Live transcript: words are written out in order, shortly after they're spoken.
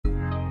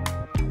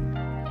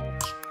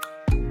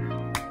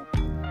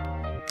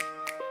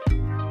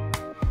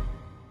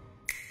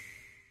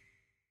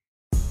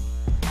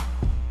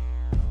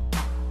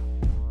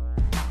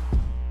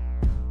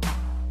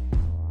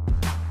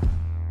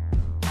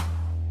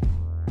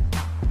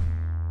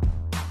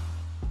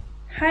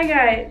Hi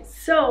guys,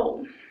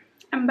 so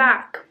I'm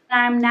back.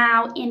 I'm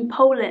now in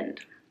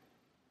Poland.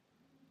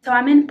 So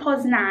I'm in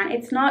Poznan.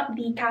 It's not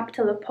the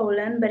capital of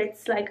Poland, but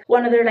it's like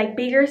one of their like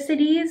bigger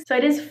cities. So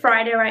it is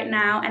Friday right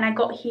now and I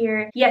got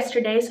here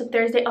yesterday, so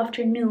Thursday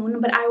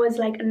afternoon, but I was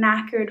like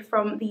knackered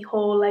from the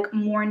whole like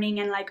morning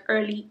and like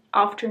early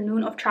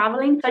afternoon of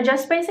traveling. So I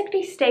just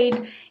basically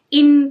stayed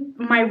in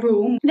my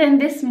room. Then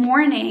this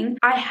morning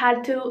I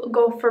had to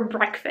go for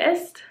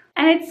breakfast.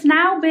 And it's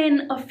now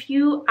been a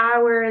few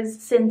hours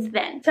since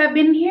then. So I've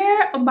been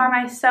here by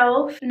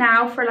myself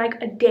now for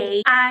like a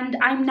day. And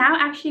I'm now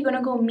actually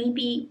gonna go meet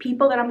the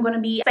people that I'm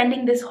gonna be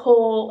spending this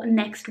whole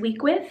next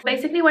week with.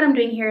 Basically what I'm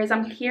doing here is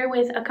I'm here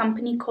with a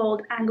company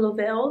called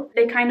Angloville.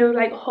 They kind of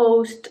like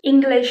host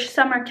English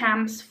summer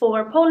camps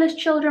for Polish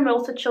children, but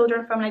also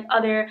children from like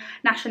other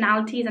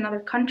nationalities and other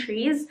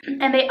countries.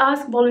 And they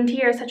ask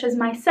volunteers such as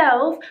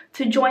myself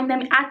to join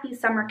them at these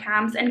summer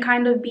camps and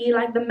kind of be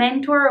like the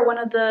mentor or one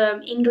of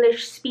the English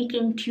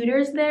speaking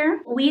tutors there.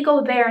 We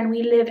go there and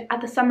we live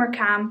at the summer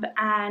camp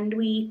and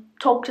we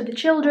talk to the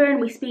children,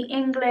 we speak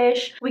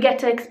English, we get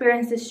to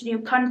experience this new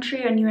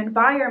country, a new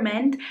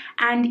environment,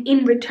 and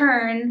in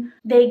return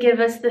they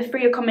give us the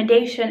free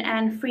accommodation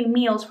and free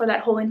meals for that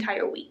whole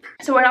entire week.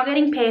 So we're not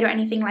getting paid or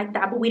anything like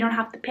that, but we don't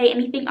have to pay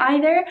anything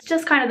either. It's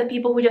just kind of the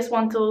people who just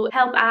want to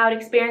help out,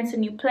 experience a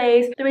new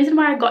place. The reason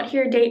why I got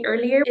here a day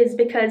earlier is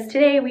because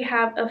today we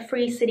have a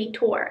free city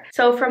tour.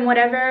 So from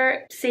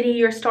whatever city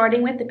you're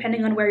starting with,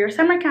 depending on where your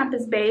summer camp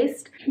is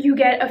based, you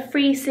get a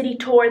free city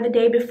tour the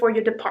day before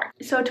you depart.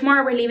 So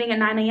tomorrow we're leaving at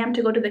 9 a.m.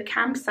 to go to the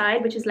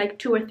campsite, which is like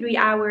 2 or 3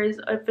 hours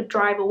of a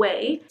drive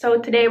away. So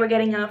today we're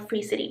getting a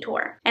free city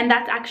tour. And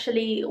that's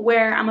actually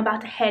where I'm about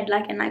to head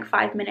like in like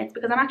 5 minutes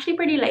because I'm actually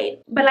pretty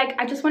late. But like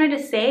I just wanted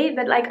to say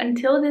that like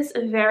until this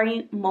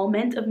very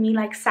moment of me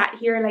like sat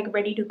here like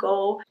ready to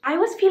go, I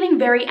was feeling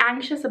very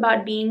anxious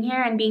about being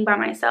here and being by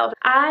myself.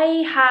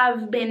 I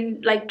have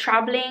been like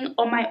traveling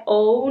on my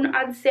own,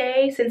 I'd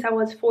say, since I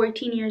was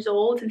 14 years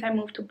old, since I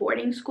moved to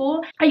boarding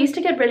school. I used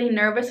to get really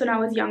nervous when I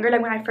was younger,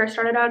 like when I first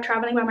started out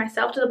traveling by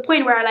myself, to the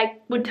point where I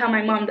like would tell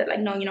my mom that like,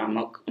 no, you know, I'm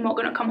not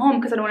gonna come home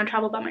because I don't want to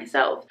travel by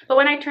myself. But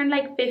when I turned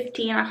like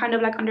 15, I kind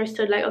of like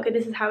understood like, okay,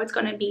 this is how it's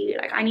gonna be.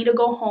 Like I need to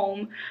go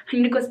home, I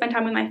need to go spend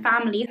time with my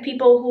family.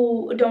 People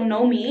who don't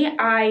know me,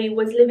 I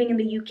was living in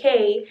the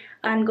UK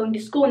and going to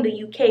school in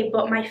the UK,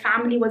 but my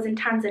family was in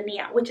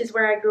Tanzania, which is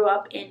where I grew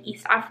up in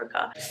East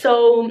Africa.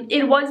 So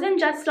it wasn't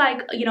just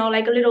like, you know,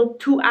 like a little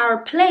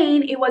 2-hour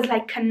plane. It was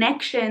like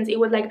connections. It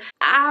was like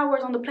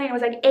hours on the plane. It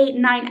was like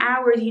 8-9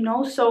 hours, you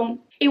know. So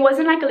it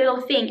wasn't like a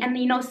little thing. And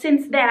you know,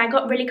 since then I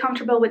got really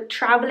comfortable with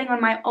traveling on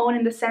my own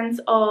in the sense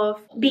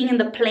of being in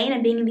the plane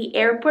and being in the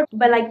airport.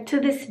 But like to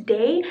this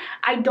day,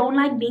 I don't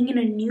like being in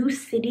a new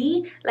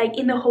city, like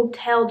in the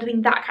hotel,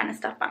 doing that kind of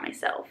stuff by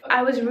myself.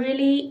 I was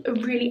really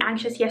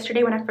anxious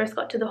yesterday when I first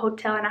got to the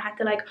hotel and I had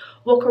to like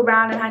walk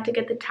around and I had to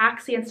get the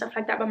taxi and stuff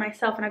like that by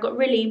myself, and I got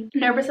really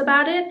nervous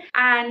about it.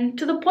 And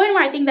to the point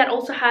where I think that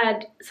also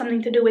had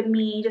something to do with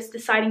me just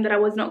deciding that I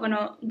was not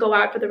gonna go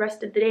out for the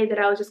rest of the day, that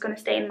I was just gonna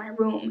stay in my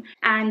room,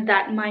 and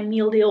that my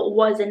meal deal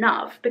was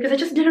enough because I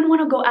just didn't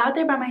want to go out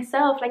there by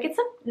myself. Like it's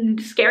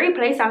a scary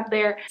place out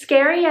there.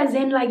 Scary as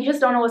in like you just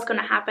don't know what's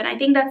gonna happen. I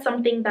think that's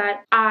something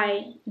that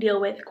I deal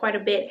with quite a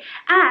bit.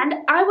 And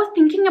I was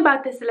thinking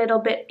about this a little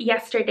bit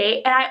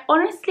yesterday, and I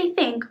honestly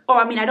think,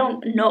 or I mean I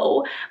don't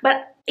know,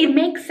 but it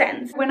makes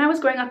sense. When I was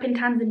growing up in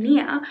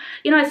Tanzania,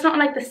 you know, it's not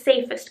like the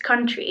safest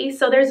country.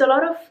 So there's a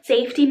lot of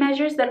safety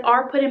measures that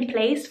are put in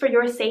place for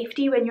your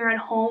safety when you're at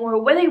home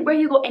or where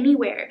you go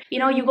anywhere. You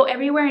know, you go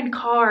everywhere in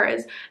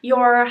cars.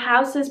 Your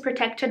house is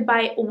protected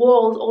by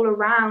walls all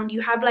around.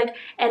 You have like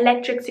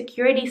electric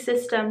security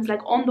systems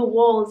like on the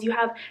walls. You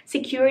have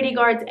security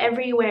guards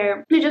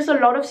everywhere. There's just a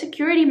lot of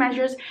security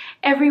measures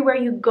everywhere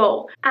you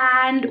go.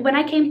 And when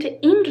I came to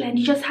England,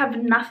 you just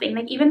have nothing.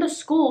 Like even the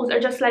schools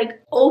are just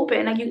like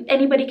open. Like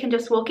anybody can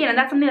just walk in, and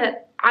that's something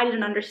that I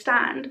didn't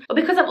understand. But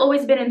because I've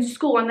always been in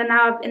school and then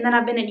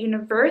I've been at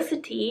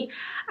university,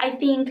 I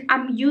think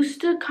I'm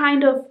used to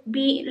kind of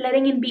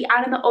letting it be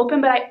out in the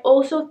open. But I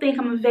also think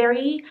I'm a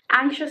very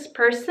anxious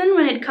person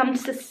when it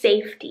comes to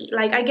safety.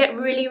 Like I get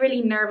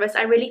really nervous.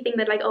 I really think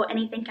that like, oh,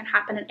 anything can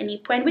happen at any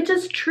point, which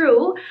is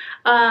true,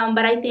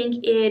 but I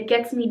think it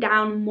gets me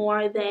down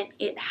more than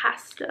it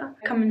has to.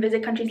 Come and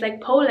visit countries like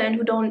Poland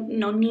who don't, you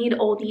know, need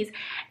all these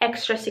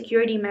extra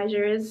security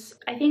measures.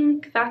 I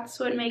think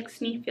that's what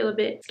makes me feel a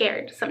bit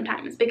scared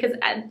sometimes, because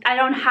I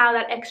don't have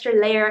that extra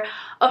layer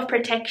of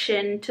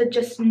protection to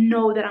just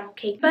know that I'm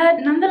okay.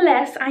 But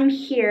nonetheless, I'm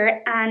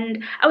here,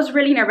 and I was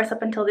really nervous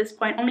up until this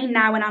point. Only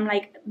now when I'm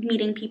like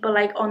meeting people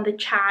like on the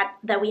chat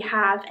that we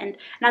have, and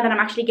now that I'm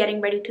actually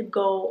getting ready to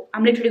go,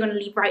 I'm literally going to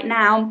leave right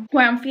now,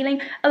 where I'm feeling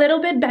a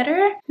little bit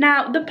better.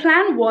 Now the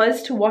plan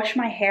was to wash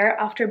my hair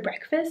after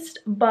breakfast,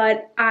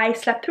 but I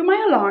slept through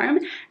my alarm,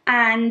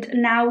 and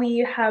now we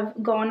have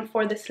gone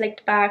for the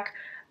slicked back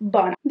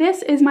bun.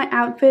 This is my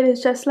outfit.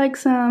 It's just like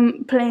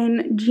some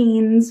plain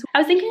jeans. I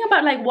was thinking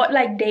about like what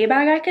like day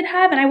bag I could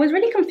have, and I was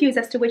really confused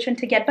as to which one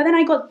to get, but then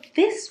I got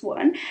this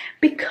one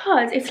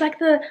because it's like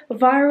the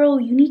viral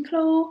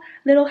Uniqlo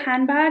little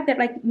handbag that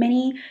like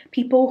many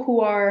people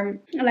who are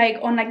like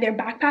on like their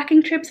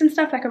backpacking trips and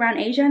stuff like around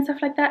Asia and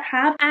stuff like that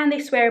have, and they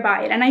swear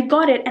by it. And I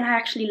got it and I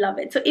actually love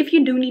it. So if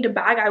you do need a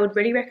bag, I would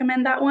really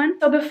recommend that one.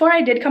 So before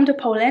I did come to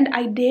Poland,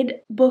 I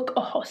did book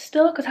a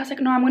hostel because I was like,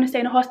 no, I'm going to stay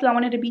in a hostel. I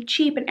wanted to be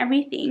cheap and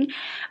everything.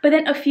 But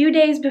then a few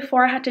days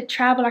before I had to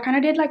travel, I kind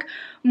of did like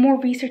more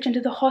research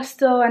into the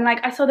hostel, and like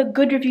I saw the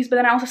good reviews, but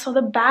then I also saw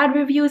the bad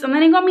reviews, and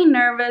then it got me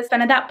nervous.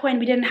 And at that point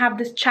we didn't have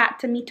this chat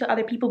to meet to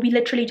other people. We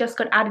literally just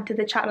got added to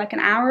the chat like an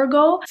hour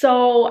ago,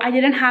 so I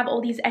didn't have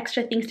all these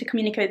extra things to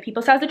communicate with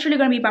people. So I was literally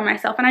going to be by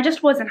myself, and I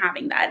just wasn't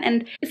having that.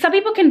 And some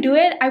people can do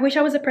it. I wish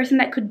I was a person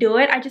that could do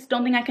it. I just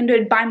don't think I can do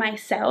it by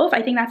myself.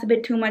 I think that's a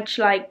bit too much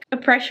like a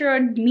pressure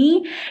on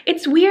me.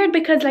 It's weird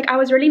because like I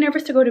was really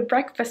nervous to go to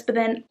breakfast, but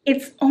then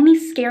it's only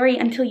scary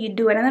until you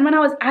do it. And then when I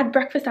was at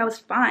breakfast I was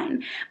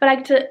fine, but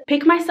like to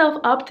pick myself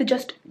up to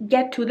just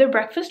get to the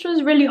breakfast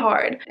was really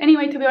hard.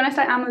 Anyway, to be honest,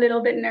 I am a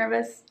little bit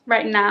nervous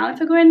right now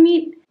to go and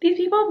meet these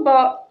people,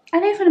 but I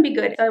think it's gonna be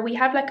good. So we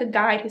have like a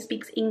guide who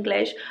speaks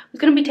English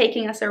who's gonna be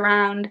taking us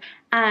around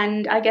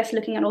and I guess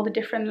looking at all the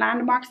different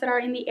landmarks that are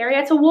in the area.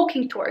 It's a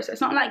walking tour, so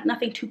it's not like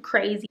nothing too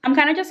crazy. I'm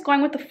kind of just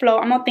going with the flow.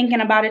 I'm not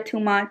thinking about it too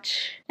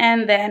much,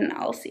 and then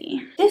I'll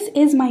see. This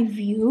is my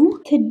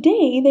view.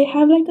 Today they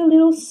have like a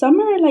little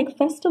summer like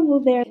festival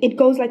there. It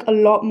goes like a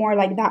lot more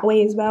like that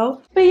way as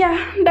well. But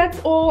yeah, that's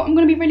all. I'm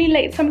gonna be really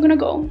late, so I'm gonna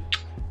go.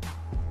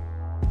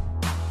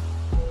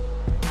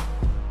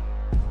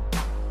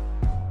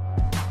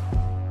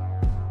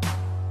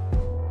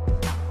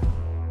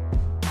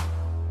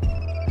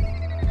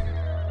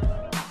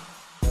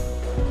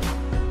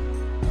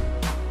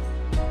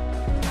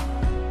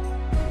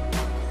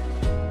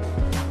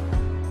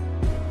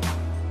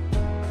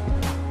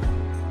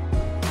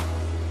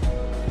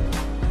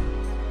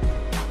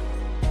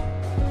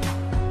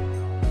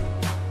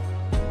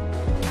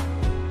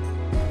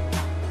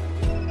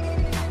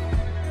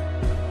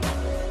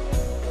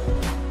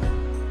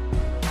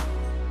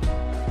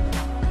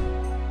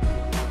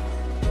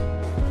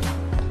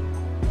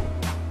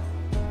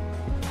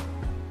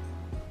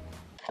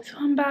 So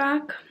I'm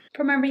back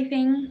from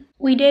everything.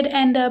 We did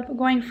end up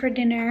going for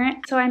dinner,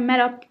 so I met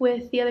up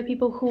with the other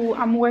people who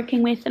I'm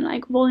working with and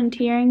like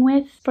volunteering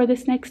with for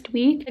this next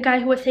week. The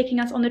guy who was taking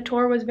us on the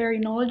tour was very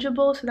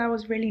knowledgeable, so that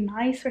was really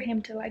nice for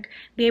him to like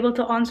be able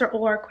to answer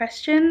all our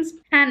questions.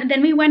 And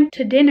then we went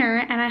to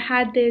dinner and I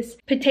had this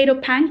potato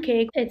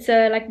pancake. It's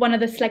like one of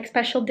the like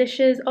special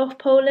dishes of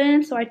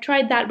Poland, so I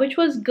tried that, which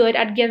was good.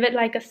 I'd give it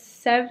like a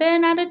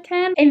 7 out of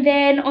 10. And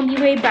then on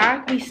the way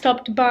back we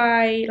stopped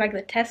by like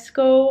the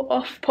Tesco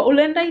of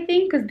Poland, I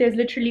think, because there's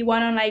literally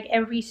one on like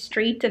every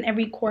street and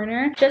every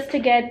corner, just to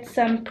get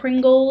some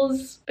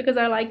Pringles because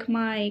I like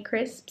my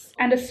crisps,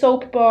 and a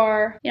soap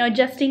bar, you know,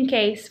 just in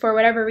case for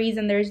whatever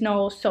reason there's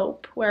no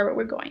soap wherever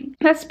we're going.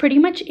 That's pretty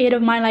much it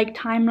of my like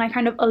time like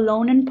kind of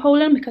alone in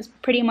Poland, because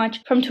pretty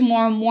much from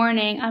tomorrow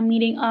morning I'm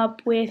meeting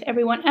up with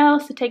everyone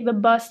else to take the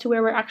bus to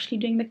where we're actually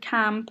doing the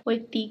camp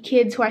with the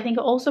kids, who I think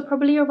are also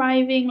probably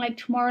arriving like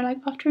tomorrow like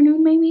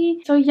afternoon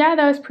maybe. So yeah,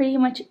 that was pretty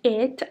much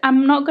it.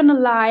 I'm not gonna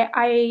lie,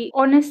 I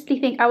honestly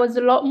think I was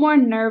a lot more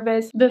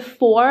nervous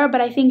before,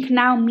 but I think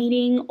now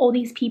meeting all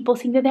these people,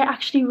 seeing that they're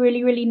actually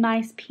really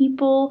nice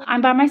people.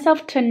 I'm by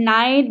myself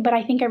tonight, but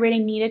I think I really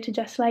needed to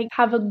just like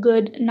have a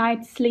good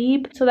night's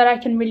sleep so that I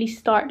can really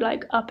start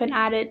like up and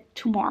at it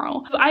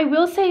tomorrow. I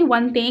will say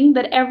one thing,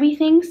 that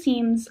everything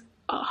seems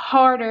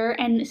harder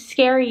and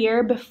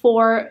scarier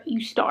before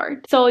you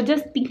start. So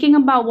just thinking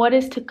about what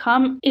is to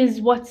come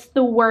is what's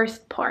the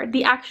worst part.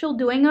 The actual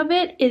doing of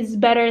it is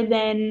better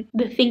than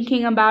the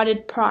thinking about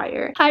it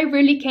prior. I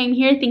really came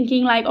here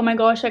thinking like, oh my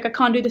gosh, like I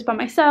can't do this by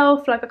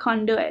myself, like I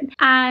can't do it.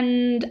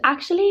 And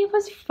actually it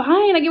was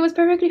fine, like it was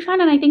perfectly fine.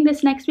 And I think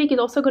this next week is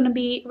also going to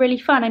be really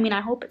fun. I mean,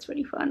 I hope it's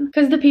really fun,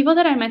 because the people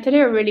that I met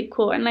today are really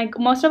cool. And like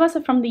most of us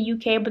are from the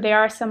UK, but there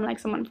are some like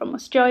someone from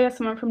Australia,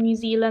 someone from New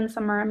Zealand,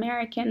 some are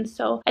American.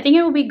 So I think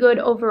it will be good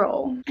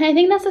overall. And I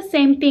think that's the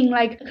same thing,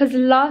 like, because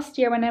last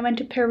year when I went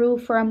to Peru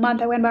for a month,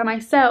 I went by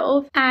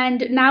myself,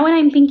 and now when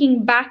I'm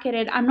thinking back at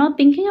it, I'm not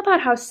thinking about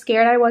how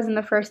scared I was in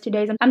the first 2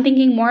 days. I'm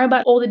thinking more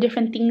about all the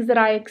different things that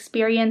I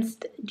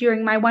experienced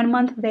during my 1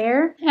 month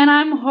there. And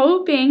I'm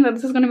hoping that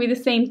this is going to be the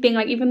same thing,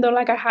 like even though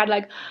like I had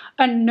like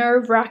a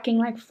nerve-wracking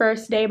like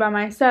first day by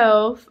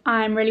myself,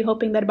 I'm really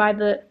hoping that by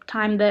the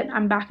time that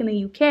I'm back in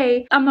the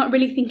UK, I'm not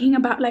really thinking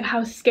about like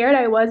how scared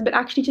I was, but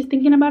actually just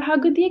thinking about how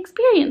good the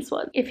experience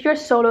was. If you're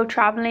solo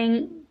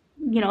traveling,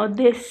 you know,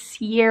 this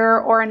year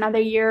or another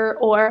year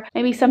or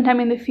maybe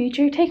sometime in the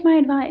future, take my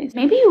advice.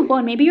 Maybe you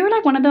won't. Maybe you're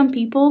like one of them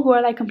people who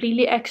are like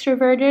completely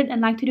extroverted and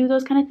like to do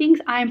those kind of things.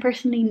 I am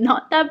personally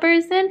not that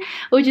person,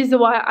 which is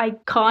why I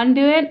can't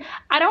do it.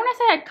 I don't want to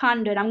say I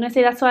can't do it. I'm gonna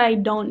say that's why I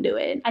don't do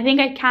it. I think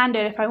I can do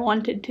it if I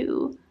wanted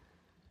to.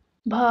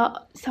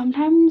 but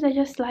sometimes I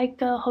just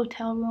like a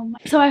hotel room.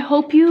 So I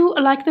hope you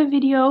like the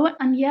video,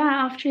 and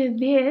yeah, after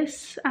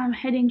this I'm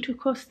heading to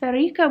Costa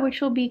Rica,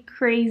 which will be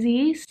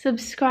crazy.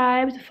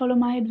 Subscribe to follow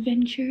my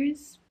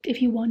adventures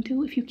if you want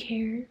to, if you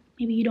care.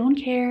 Maybe you don't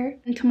care.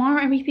 And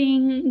tomorrow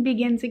everything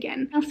begins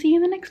again. I'll see you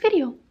in the next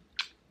video.